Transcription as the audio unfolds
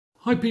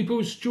Hi people,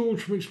 it's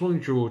George from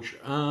Exploring George.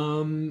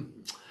 What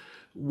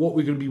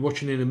we're going to be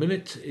watching in a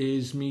minute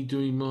is me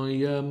doing my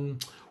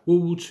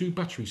World War II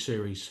battery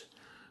series.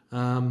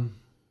 Enjoy.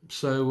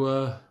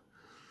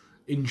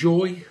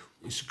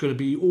 It's going to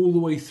be all the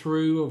way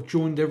through. I've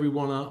joined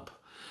everyone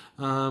up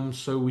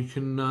so we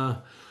can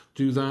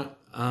do that.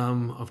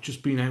 I've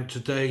just been out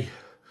today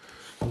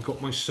and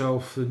got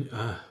myself,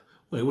 well,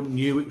 it wasn't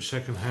new, it was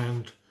second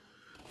hand,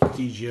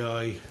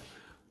 DJI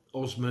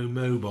Osmo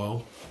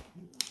Mobile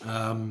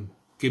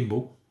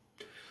gimbal.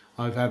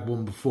 I've had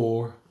one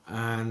before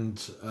and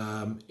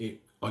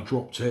I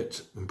dropped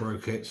it and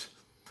broke it.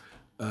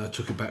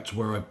 Took it back to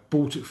where I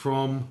bought it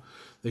from.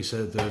 They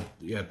said that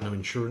you had no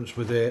insurance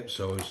with it,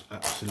 so I was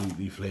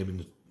absolutely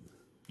flaming,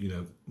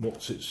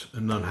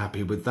 and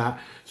unhappy with that.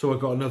 So I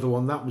got another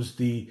one. That was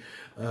the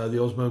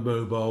Osmo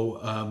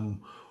Mobile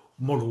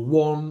Model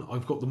 1.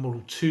 I've got the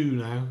Model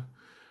 2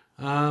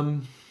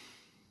 now.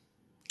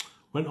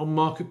 Went on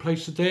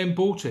Marketplace today and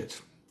bought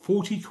it.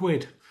 40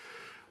 quid.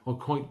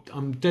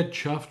 I'm dead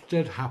chuffed,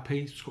 dead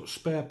happy. It's got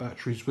spare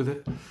batteries with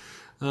it.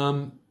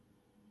 I'm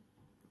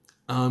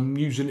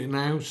using it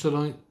now,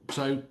 so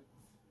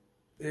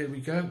there we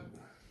go.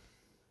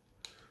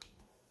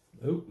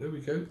 Oh, there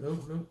we go.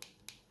 No.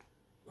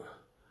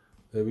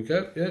 There we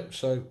go. Yeah.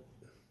 So,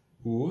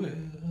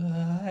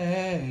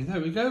 hey,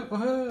 there we go.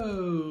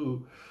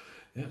 Whoa.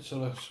 Yeah. So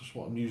that's just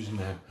what I'm using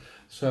now.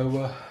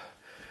 So,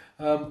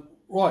 right.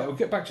 I'll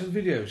get back to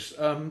the videos.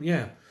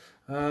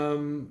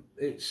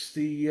 It's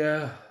the.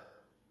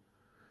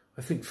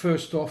 I think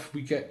first off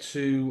we get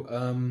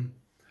to.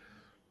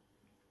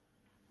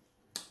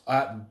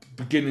 At the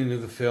beginning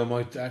of the film,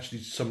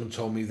 someone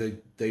told me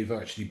they've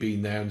actually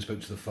been there and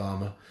spoke to the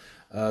farmer.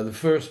 The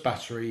first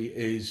battery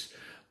is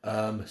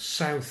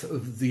south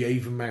of the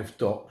Avonmouth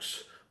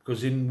docks,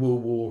 because in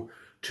World War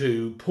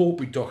II,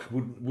 Portby Dock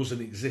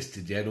wasn't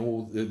existed yet.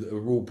 The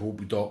Royal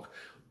Portby Dock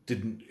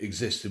didn't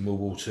exist in World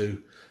War II.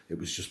 It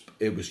was just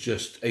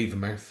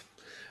Avonmouth,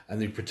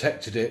 and they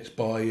protected it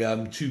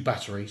by two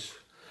batteries.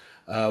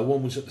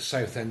 One was at the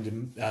south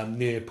end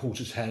near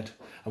Porter's Head,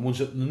 and one's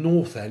at the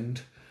north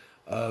end.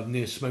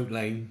 Near Smoke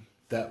Lane.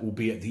 That will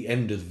be at the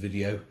end of the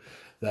video.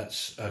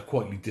 That's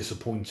quite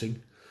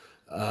disappointing.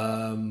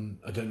 I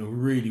don't know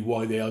really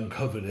why they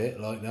uncovered it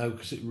like now,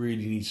 because it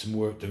really needs some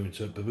work doing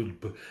to it.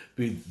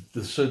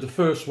 So the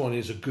first one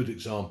is a good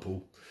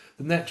example.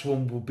 The next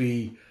one will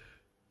be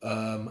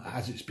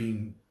as it's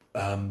been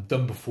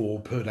done before,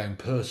 Purdown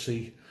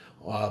Percy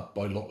by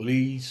Loch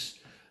Lees.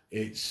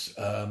 It's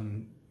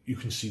you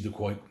can see they're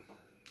quite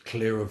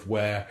clear of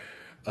where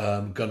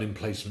gun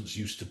emplacements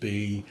used to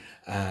be,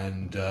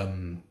 and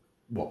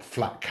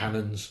flat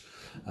cannons,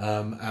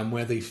 and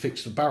where they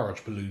fixed the barrage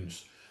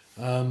balloons.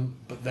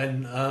 But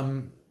then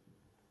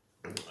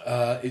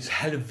it's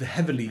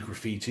heavily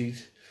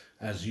graffitied,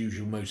 as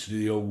usual. Most of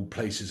the old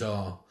places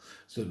are.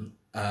 So,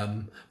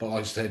 but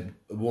like I said,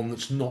 the one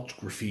that's not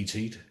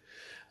graffitied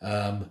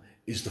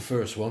is the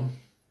first one.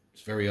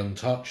 It's very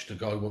untouched. The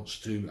guy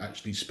wants to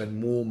actually spend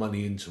more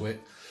money into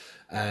it,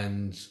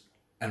 and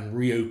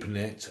reopen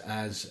it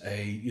as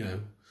a,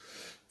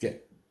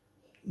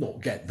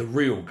 not get the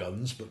real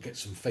guns, but get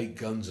some fake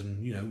guns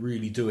and,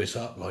 really do it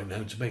up like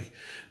now to make,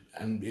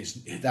 and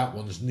that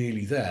one's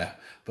nearly there.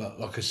 But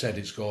like I said,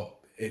 it's got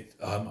it.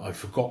 I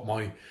forgot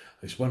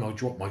it's when I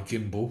dropped my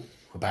gimbal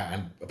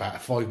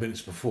about 5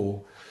 minutes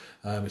before,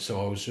 so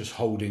I was just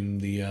holding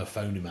the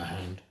phone in my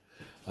hand.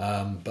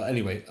 But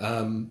anyway,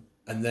 and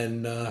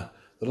then the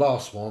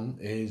last one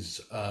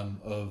is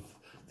of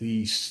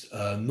the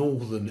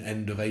northern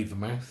end of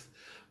Avonmouth,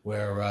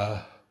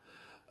 where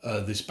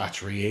this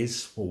battery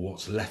is, or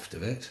what's left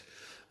of it.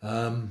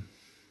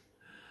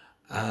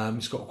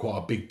 It's got quite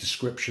a big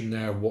description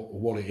there of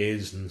what it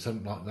is and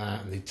something like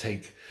that, and they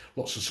take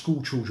lots of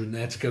school children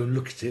there to go and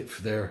look at it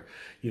for their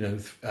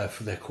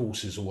for their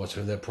courses or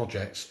whatever, their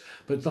projects.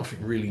 But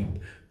nothing really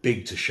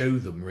big to show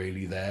them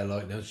really there.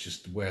 It's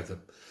just where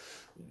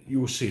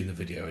you'll see in the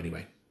video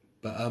anyway.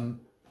 But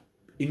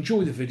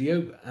enjoy the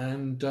video,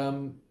 and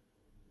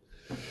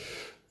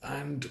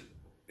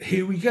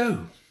here we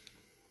go.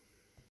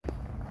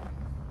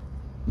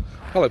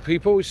 Hello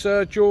people, it's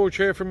George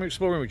here from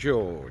Exploring with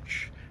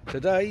George.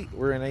 Today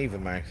we're in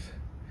Avonmouth,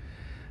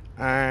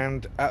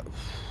 and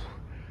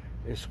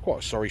it's quite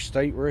a sorry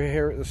state. We're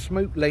here at the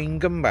Smoke Lane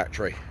gun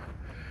battery.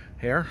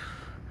 Here,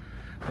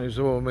 there's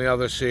all my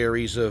other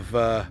series of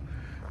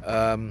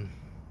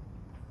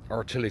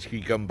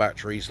artillery gun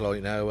batteries so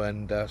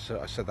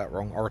I said that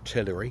wrong,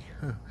 artillery.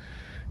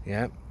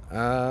 Yeah.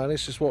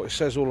 This is what it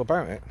says all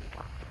about it.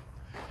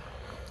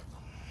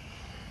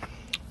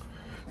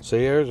 So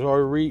here's I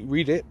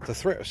read it. The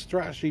threat of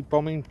strategy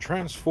bombing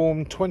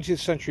transformed 20th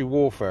century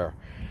warfare.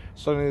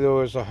 Suddenly there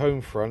was a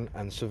home front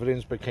and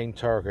civilians became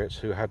targets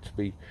who had to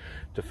be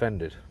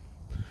defended.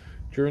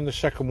 During the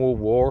Second World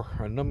War,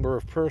 a number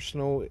of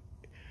personnel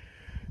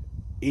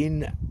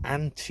in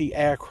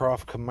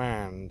anti-aircraft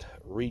command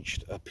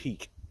reached a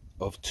peak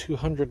of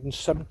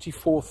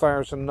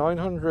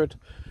 274,900.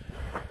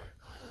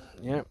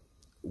 Yeah,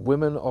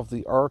 women of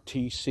the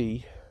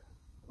RTC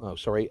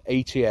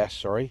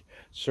ATS,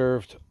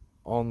 served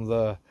on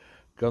the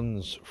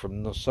guns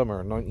from the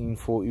summer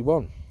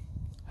 1941.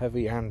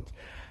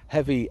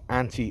 Heavy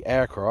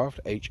anti-aircraft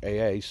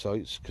HAA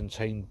sights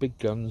contain big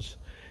guns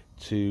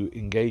to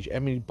engage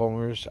enemy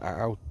bombers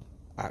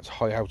at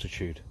high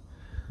altitude.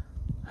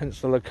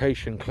 Hence the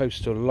location close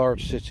to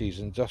large cities,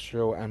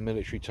 industrial and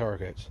military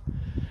targets.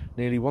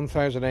 Nearly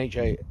 1,000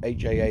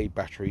 HAA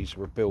batteries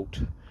were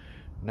built.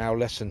 Now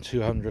less than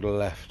 200 are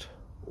left.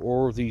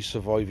 All of these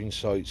surviving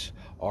sites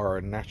are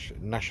of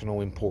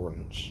national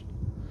importance.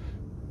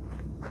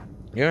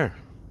 Yeah.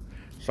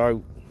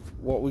 So,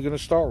 what are we going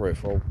to start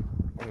with? Well,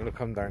 I'm going to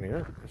come down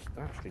here. It's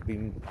actually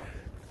been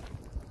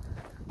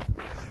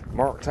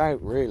marked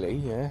out, really.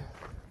 Yeah.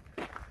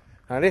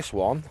 Now this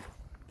one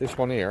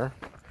here,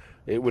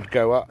 it would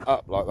go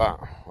up like that,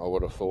 I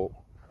would have thought.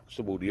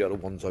 So all the other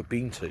ones I've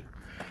been to.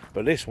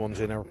 But this one's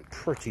in a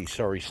pretty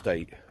sorry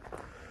state.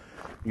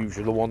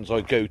 Usually the ones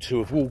I go to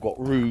have all got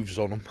roofs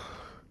on them.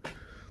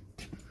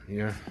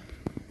 Yeah.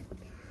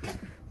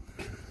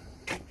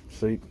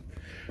 See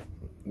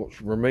what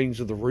remains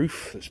of the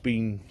roof. It's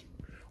been,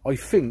 I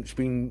think it's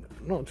been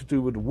not to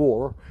do with the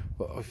war,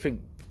 but I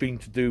think it's been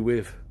to do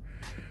with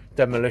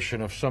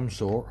demolition of some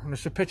sort. And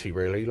it's a pity,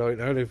 really. Like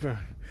now they've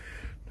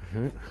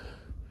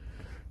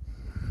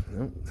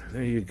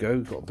there you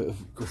go, got a bit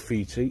of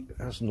graffiti.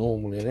 That's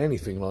normal in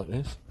anything like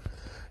this.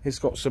 It's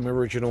got some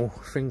original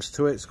things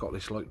to it. It's got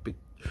this like big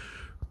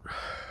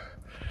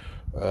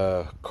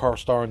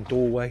cast iron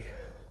doorway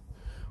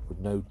with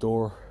no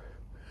door.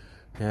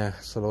 Yeah,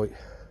 so like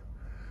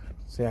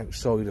it's the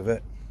outside of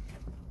it.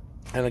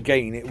 And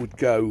again, it would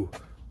go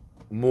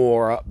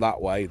more up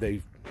that way.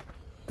 They've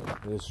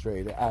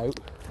illustrated it out.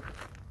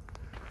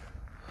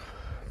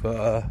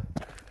 But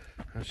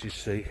as you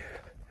see,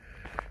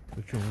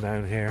 we come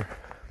down here.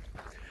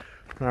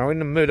 Now in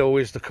the middle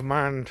is the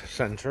command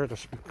centre, the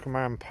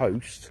command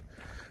post.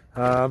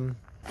 That's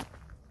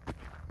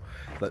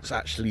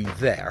actually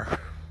there.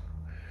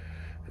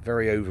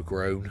 Very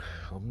overgrown.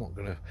 I'm not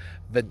going to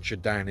venture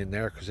down in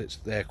there because it's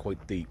there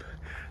quite deep.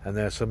 And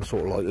there's some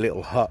sort of like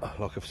little hut,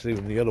 like I've seen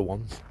in the other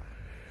ones.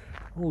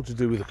 All to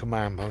do with the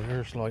command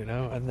bunkers, like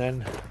now. And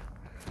then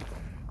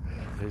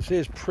this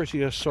is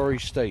pretty a sorry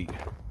state.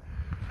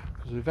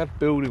 Because we've had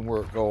building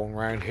work going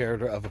around here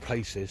at other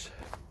places.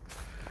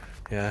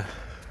 Yeah.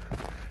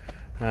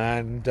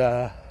 And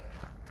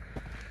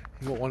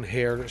you've got one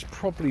here that's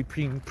probably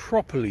been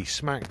properly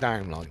smacked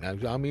down like now.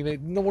 I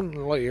mean, no one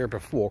like here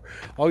before.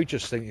 I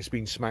just think it's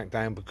been smacked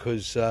down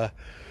because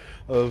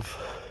of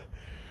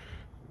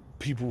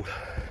people.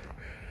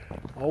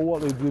 Oh,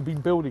 what they've been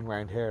building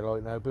around here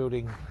like now.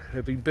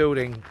 They've been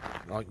building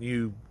like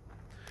new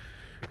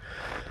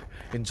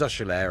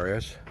industrial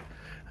areas.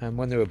 And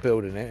when they were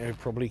building it, it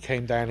probably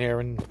came down here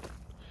and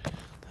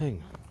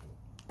thing.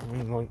 I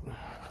mean, like,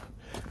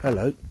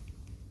 hello.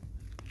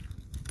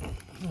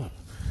 Oh,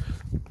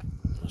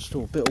 there's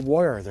still a bit of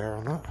wire there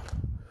on that.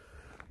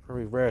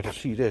 Very rare to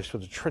see this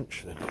with a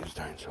trench that goes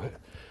down to it.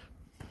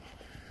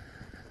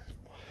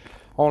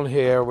 On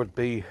here would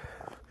be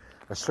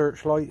a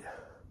searchlight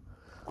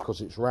because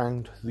it's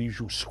round. The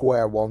usual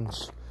square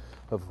ones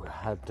have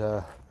had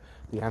the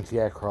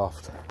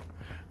anti-aircraft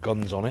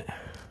guns on it.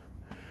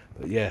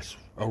 But yes,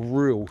 a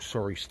real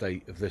sorry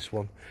state of this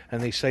one.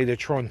 And they say they're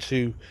trying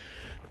to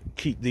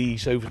keep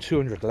these over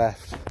 200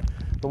 left.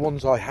 The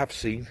ones I have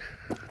seen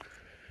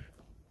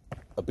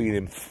are being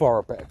in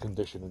far better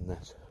condition than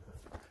this.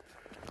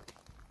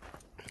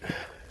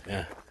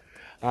 Yeah,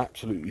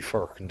 absolutely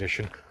far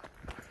condition.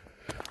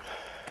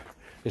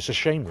 It's a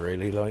shame,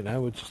 really. Like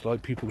now, it's just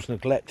like people's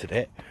neglected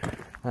it,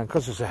 and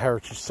because it's a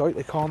heritage site,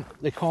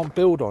 they can't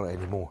build on it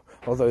anymore.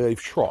 Although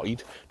they've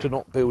tried to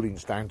knock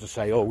buildings down to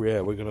say, oh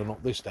yeah, we're going to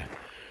knock this down.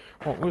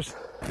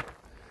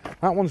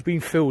 That one's been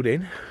filled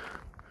in.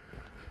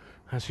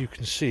 As you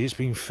can see, it's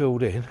been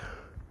filled in.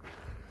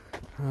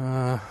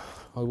 I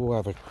will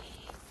have a.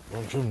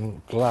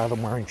 I'm glad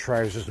I'm wearing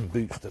trousers and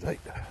boots today.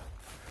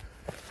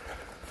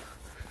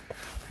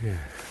 Yeah.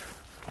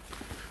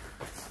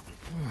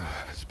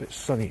 It's a bit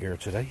sunny here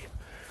today.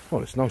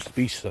 Well, it's nice to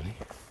be sunny.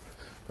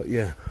 But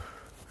yeah.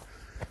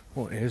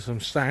 What it is, I'm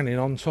standing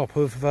on top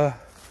of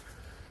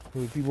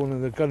would be one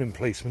of the gun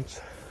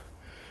emplacements.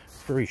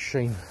 Very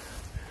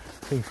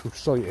painful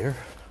sight here.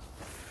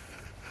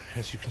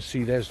 As you can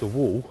see, there's the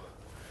wall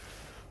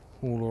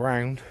all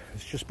around.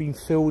 It's just been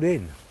filled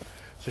in.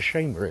 It's a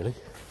shame, really.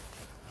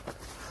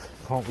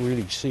 Can't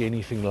really see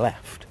anything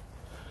left.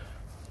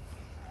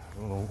 I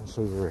don't know what's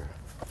over here.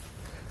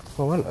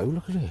 Oh, hello,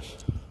 look at this.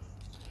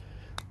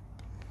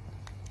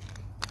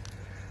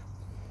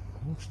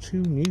 Looks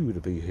too new to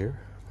be here.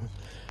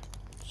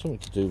 Something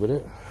to do with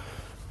it.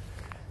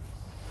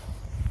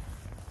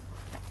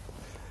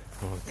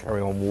 I'll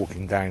carry on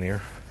walking down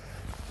here.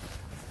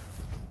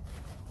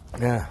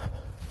 Yeah.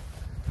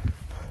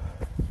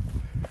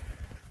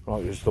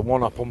 Right, there's the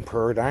one up on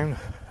Purdown,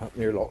 up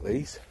near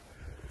Lockleys,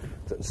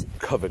 that's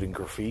covered in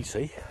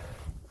graffiti.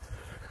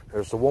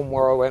 There's the one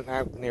where I went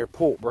out near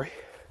Portbury.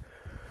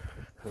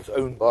 It's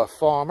owned by a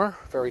farmer,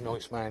 very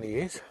nice man he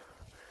is.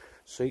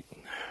 See,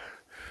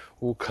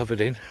 all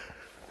covered in.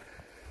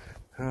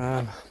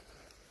 And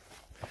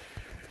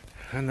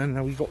then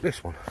now we got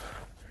this one.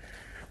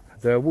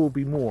 There will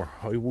be more.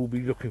 I will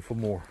be looking for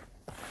more.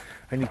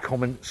 Any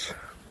comments?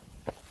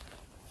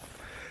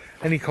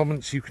 Any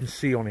comments you can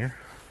see on here?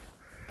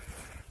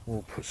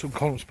 Or put some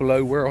comments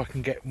below where I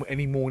can get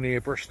any more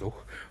near Bristol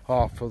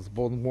after the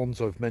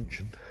ones I've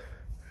mentioned.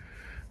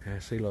 Yeah,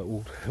 see, like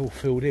all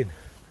filled in.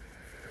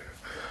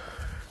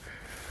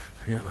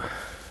 Yeah.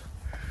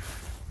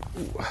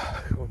 Ooh,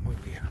 I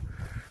might be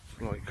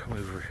like come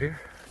over here.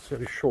 It's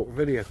a short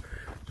video.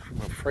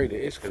 I'm afraid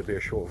it is going to be a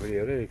short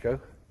video. There you go.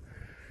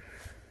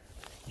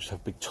 Just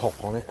have a big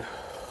top on it.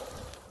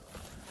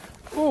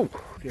 Oh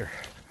dear.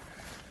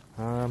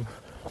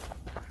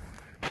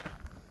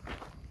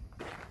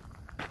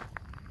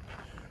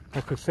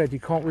 Like I said,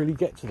 you can't really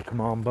get to the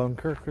command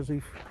bunker because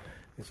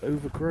it's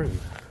overgrown.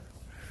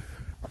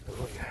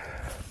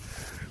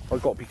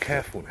 I've got to be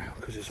careful now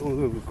because it's all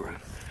overgrown.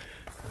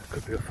 There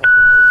could be a fucking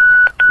hole in there.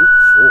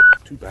 Oops, oh,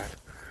 too bad.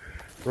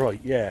 Right,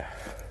 yeah.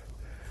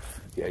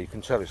 Yeah, you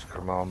can tell it's a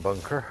command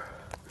bunker.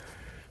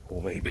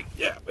 Or maybe,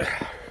 yeah.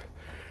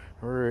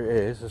 There it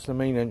is. There's the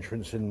main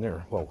entrance in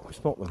there. Well,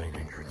 it's not the main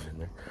entrance in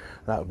there.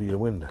 That would be the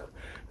window.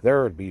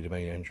 There would be the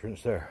main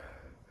entrance there.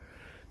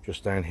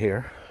 Just down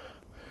here.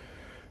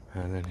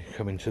 And then you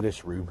come into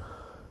this room.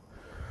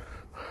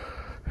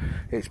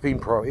 It's been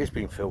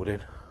filled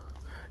in.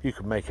 You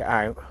can make it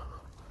out.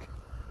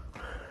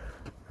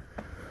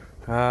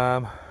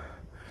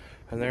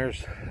 And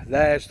there's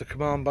the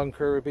command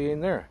bunker would be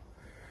in there.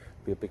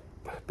 Be a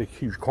big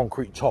huge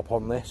concrete top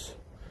on this.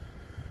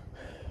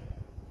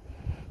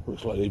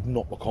 Looks like they've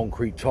knocked the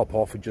concrete top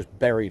off and just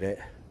buried it.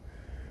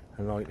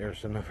 And like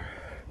there's the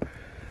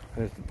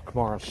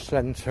command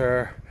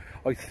center.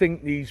 I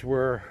think these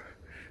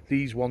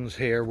ones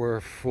here were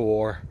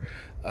for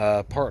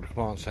part of the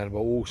command center, but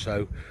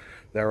also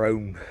their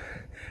own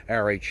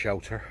air raid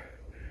shelter.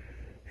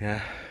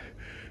 Yeah,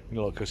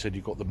 like I said,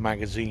 you've got the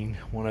magazine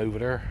one over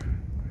there.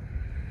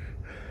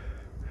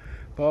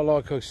 But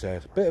like I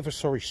said, a bit of a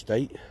sorry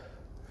state.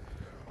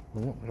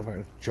 I'm not about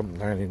to jump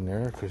down in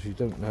there because you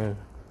don't know.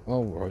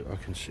 Oh right, I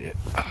can see it.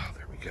 Ah,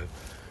 there we go.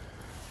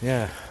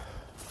 Yeah.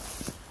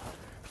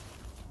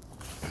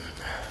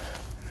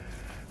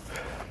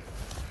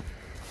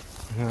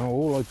 Now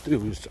all I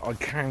do is I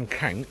can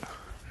count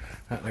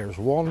that there's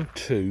 1,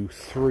 2,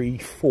 3,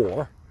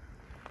 4.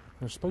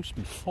 There's supposed to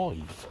be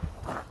 5.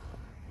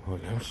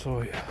 Right now,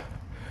 so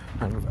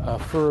and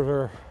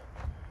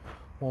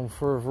one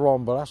further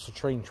on, but that's the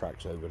train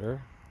tracks over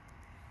there.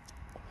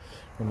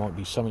 There might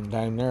be something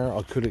down there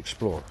I could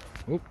explore.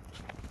 Oops,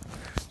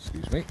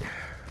 excuse me.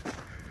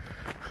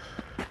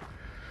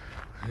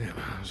 Yeah,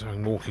 so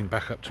I'm walking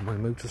back up to my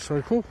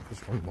motorcycle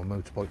because I'm on my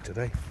motorbike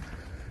today.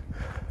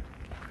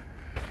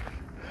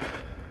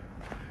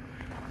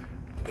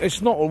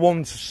 It's not a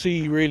one to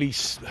see really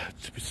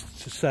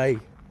to say,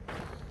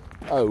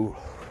 oh,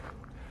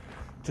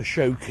 to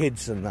show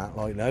kids and that,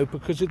 like, no,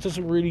 because it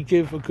doesn't really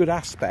give a good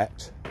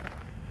aspect.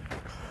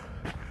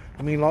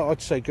 I mean, like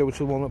I'd say go to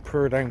the one at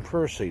Purdown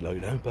Percy,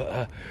 like, no,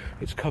 but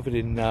it's covered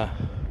in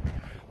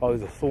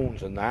either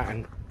thorns and that,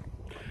 and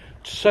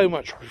so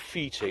much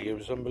graffiti, it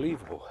was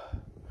unbelievable.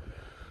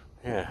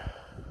 Yeah.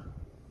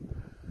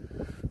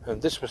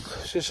 And this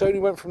only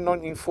went from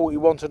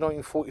 1941 to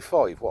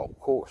 1945. Well, of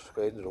course,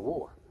 the end of the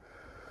war.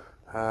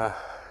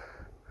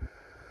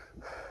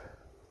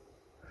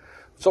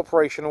 It's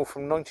operational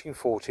from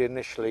 1940,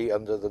 initially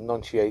under the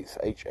 98th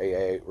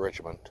HAA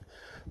Regiment,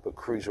 but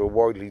crews were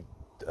widely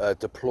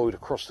deployed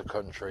across the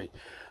country,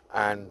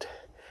 and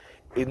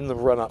in the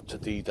run-up to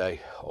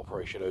D-Day,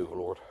 Operation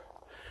Overlord,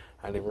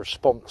 and in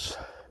response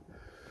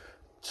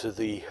to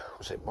the,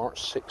 was it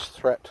March 6th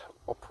threat,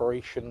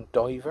 Operation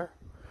Diver,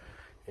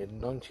 in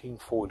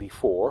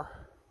 1944,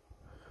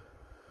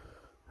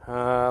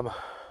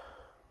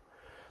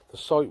 the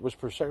site was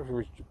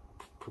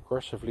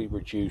progressively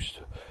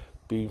reduced,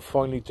 being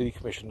finally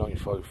decommissioned in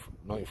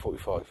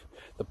 1945.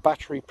 The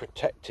battery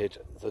protected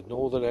the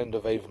northern end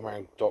of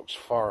Avonmouth Docks,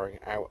 firing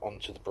out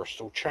onto the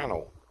Bristol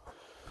Channel.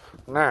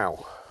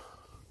 Now,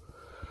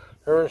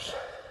 there's,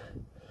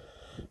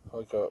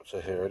 I go up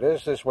to here,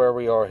 this is where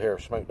we are here,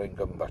 Smoke Lane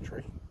Gun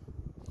Battery.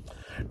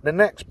 The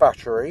next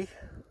battery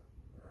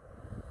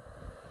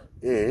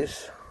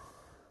is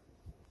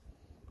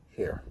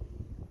here,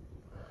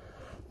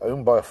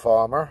 owned by a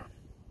farmer.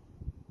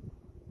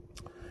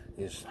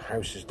 His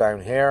house is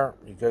down here.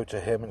 You go to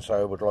him and say,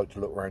 I would like to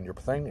look around your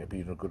thing. It'd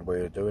be a good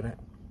way of doing it.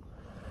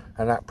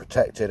 And that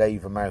protected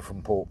Avonmouth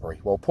and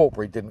Portbury. Well,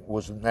 Portbury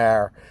wasn't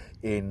there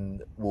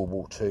in World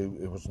War II.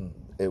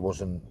 It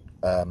wasn't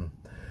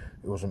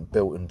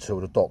built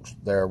until the docks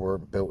there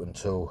weren't built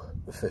until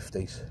the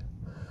 50s.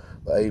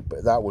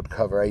 But that would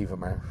cover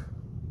Avonmouth.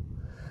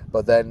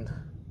 But then,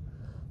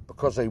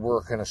 because they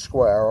work in a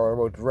square, I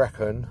would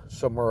reckon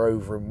somewhere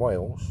over in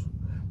Wales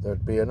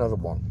there'd be another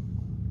one.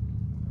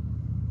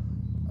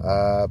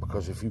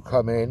 Because if you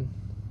come in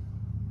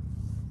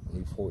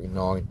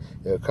E49,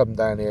 it'll come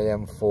down the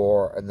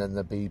M4, and then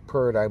there'll be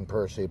Purdown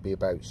Percy, it'll be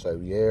about so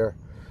here,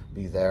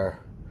 be there,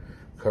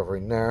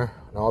 covering there.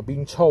 Now I've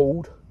been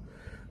told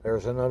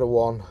there's another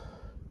one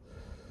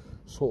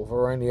sort of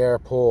around the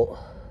airport,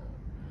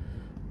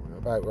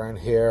 about around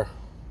here,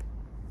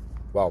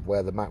 well,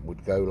 where the map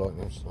would go, like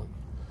this.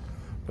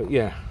 But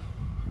yeah,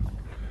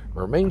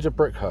 remains of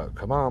brick hut,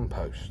 command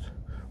post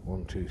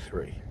 1, 2,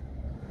 3.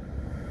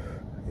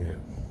 Yeah.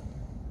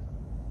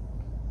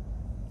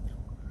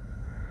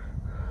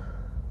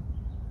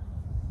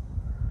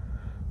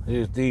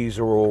 These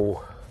are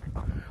all,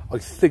 I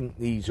think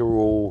these are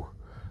all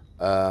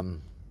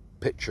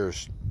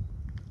pictures,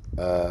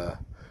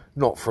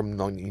 not from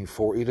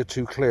 1940. They're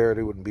too clear,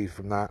 they wouldn't be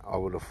from that, I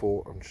would have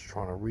thought. I'm just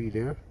trying to read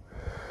here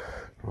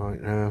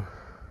right now.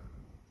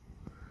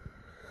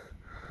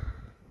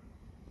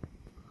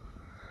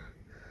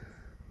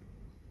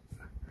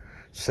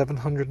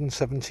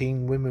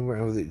 "717 women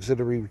of the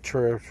auxiliary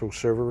territorial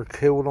server were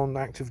killed on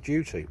active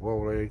duty."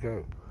 Well, there you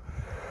go.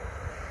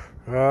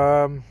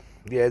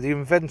 Yeah, the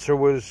inventor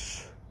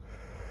was,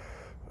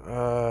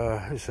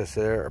 it says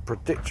there, a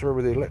predictor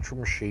with the electro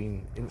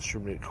machine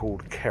instrument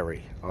called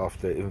Kerry,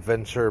 after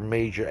inventor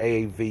Major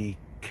A.V.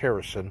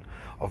 Kerrison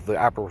of the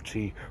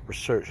Admiralty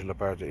Research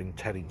Laboratory in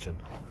Teddington.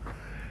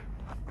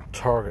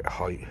 Target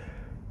height,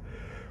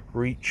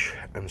 reach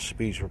and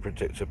speeds were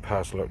predicted,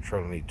 passed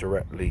electronically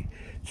directly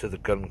to the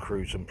gun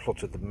crews and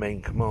plotted the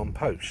main command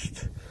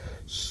post.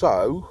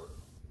 So,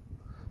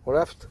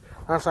 well,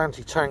 that's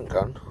anti-tank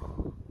gun.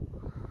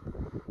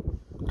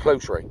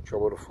 Close range, I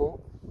would have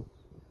thought.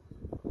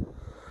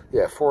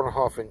 Yeah,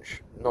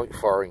 4.5-inch night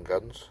firing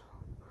guns.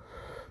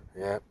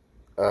 Yeah.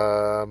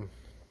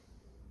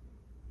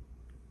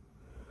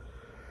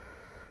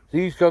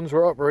 These guns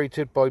were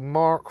operated by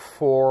Mark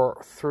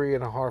IV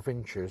 3.5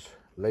 inches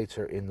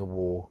later in the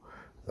war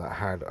that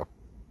had a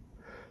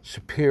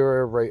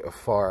superior rate of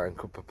fire and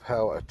could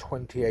propel a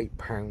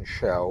 28-pound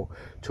shell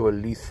to a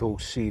lethal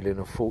ceiling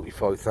of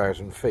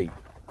 45,000 feet.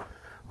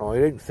 I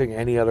don't think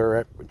any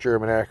other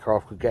German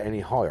aircraft could get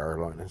any higher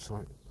like this.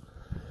 Like,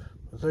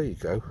 but there you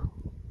go.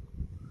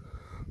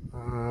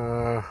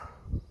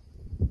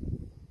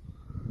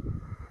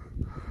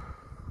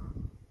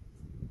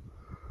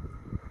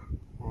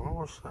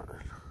 What's that?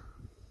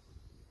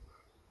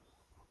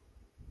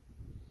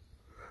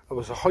 It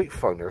was a height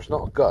finder. It's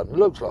not a gun. It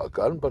looks like a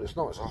gun, but it's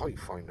not. It's a height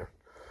finder.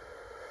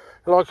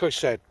 Like I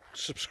said,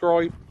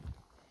 subscribe,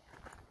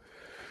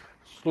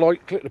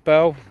 like, click the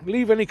bell,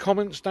 leave any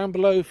comments down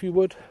below if you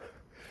would.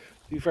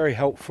 Be very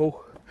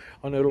helpful.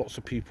 I know lots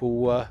of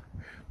people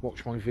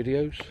watch my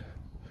videos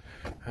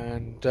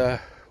and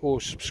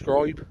or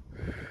subscribe.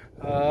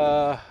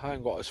 I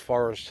haven't got as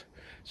far as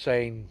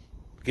saying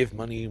give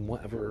money and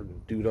whatever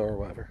and do that or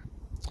whatever.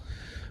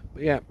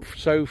 But yeah,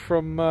 so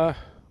from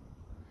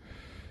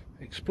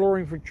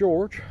Exploring for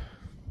George,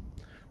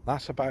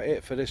 that's about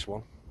it for this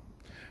one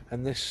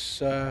and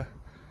this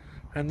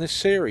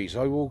series.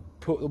 I will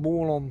put them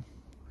all on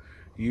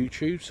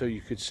YouTube so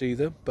you could see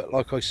them, but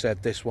like I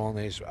said, this one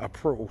is a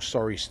pretty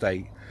sorry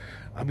state.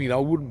 I mean, I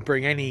wouldn't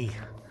bring any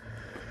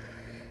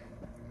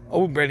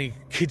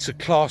kids of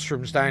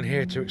classrooms down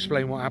here to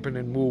explain what happened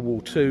in World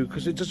War II,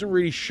 because it doesn't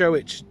really show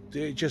it.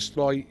 It just,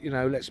 like, you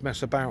know, let's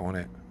mess about on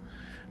it.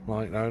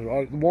 Like,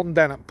 the one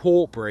down at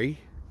Portbury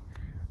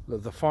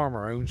that the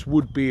farmer owns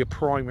would be a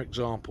prime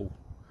example,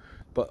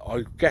 but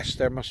I guess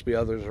there must be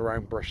others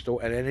around Bristol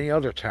and any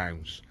other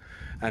towns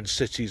and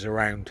cities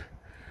around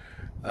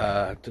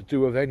to do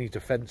with any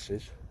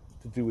defences,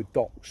 to do with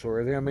docks or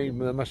anything. I mean,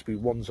 there must be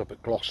ones up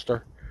at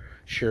Gloucester,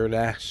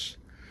 Sheerness.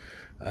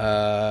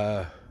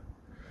 There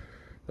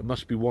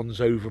must be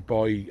ones over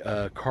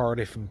by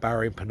Cardiff and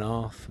Barry and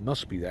Penarth.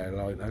 Must be there,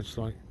 like that's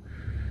like,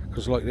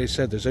 because like they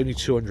said, there's only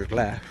 200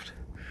 left,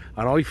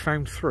 and I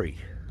found 3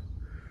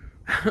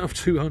 out of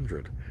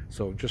 200.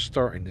 So I'm just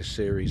starting this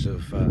series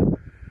of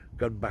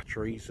gun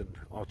batteries and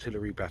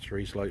artillery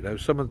batteries like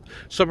those.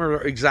 Some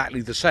are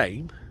exactly the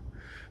same,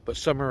 but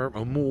some are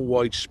more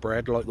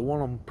widespread. Like the one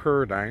on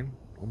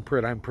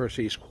Purdown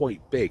Percy is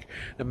quite big.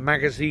 The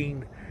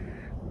magazine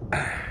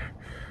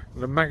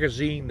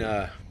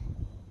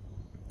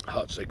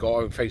huts they got,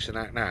 I'm facing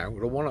out now.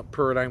 The one at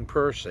Purdown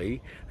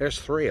Percy, there's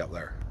 3 up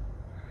there,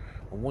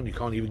 and one you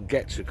can't even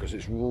get to because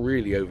it's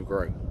really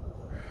overgrown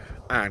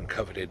and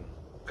covered in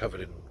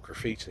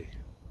graffiti.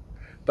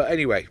 But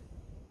anyway,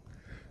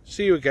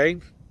 see you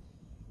again.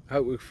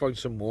 Hope we find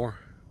some more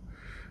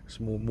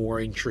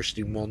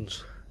interesting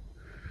ones.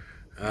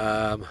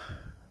 I've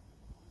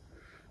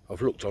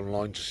looked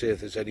online to see if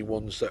there's any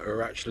ones that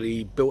are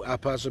actually built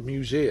up as a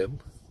museum.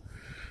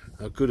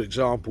 A good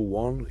example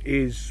one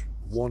is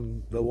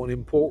the one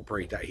in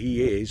Portbury that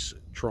he is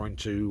trying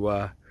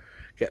to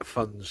get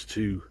funds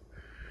to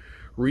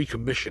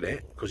recommission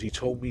it, because he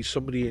told me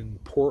somebody in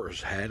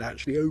Portishead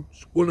actually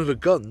owns one of the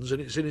guns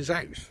and it's in his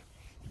house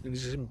and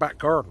it's in back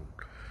garden.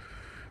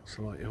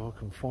 So, like, if I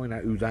can find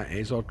out who that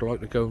is, I'd like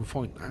to go and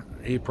find that.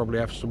 He'd probably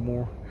have some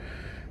more.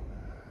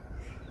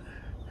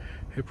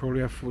 He'll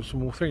probably have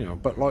some more thing on.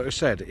 But like I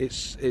said,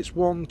 it's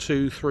 1,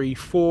 2, 3,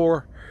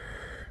 4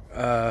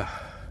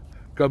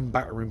 gun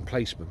battery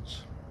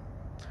emplacements.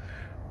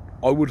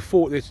 I would have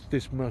thought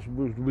this would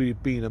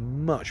have been a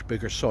much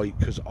bigger site,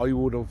 because I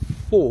would have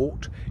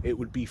thought it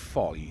would be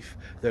 5.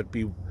 There'd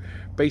be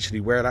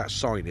basically where that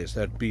sign is.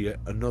 There'd be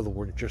another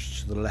one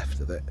just to the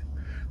left of it,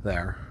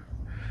 there,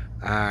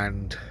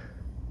 and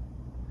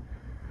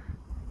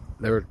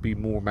there would be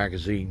more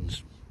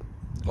magazines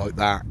like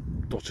that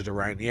dotted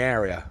around the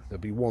area. There'd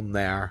be one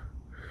there,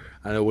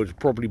 and there would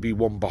probably be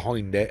one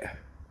behind it,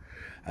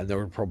 and there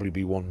would probably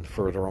be one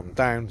further on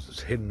down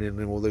that's hidden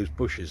in all those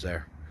bushes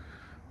there.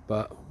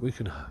 But we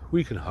can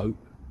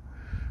hope.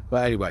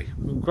 But anyway,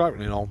 we're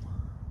grappling on.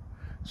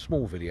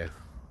 Small video.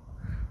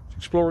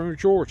 Exploring with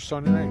George,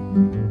 signing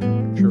out.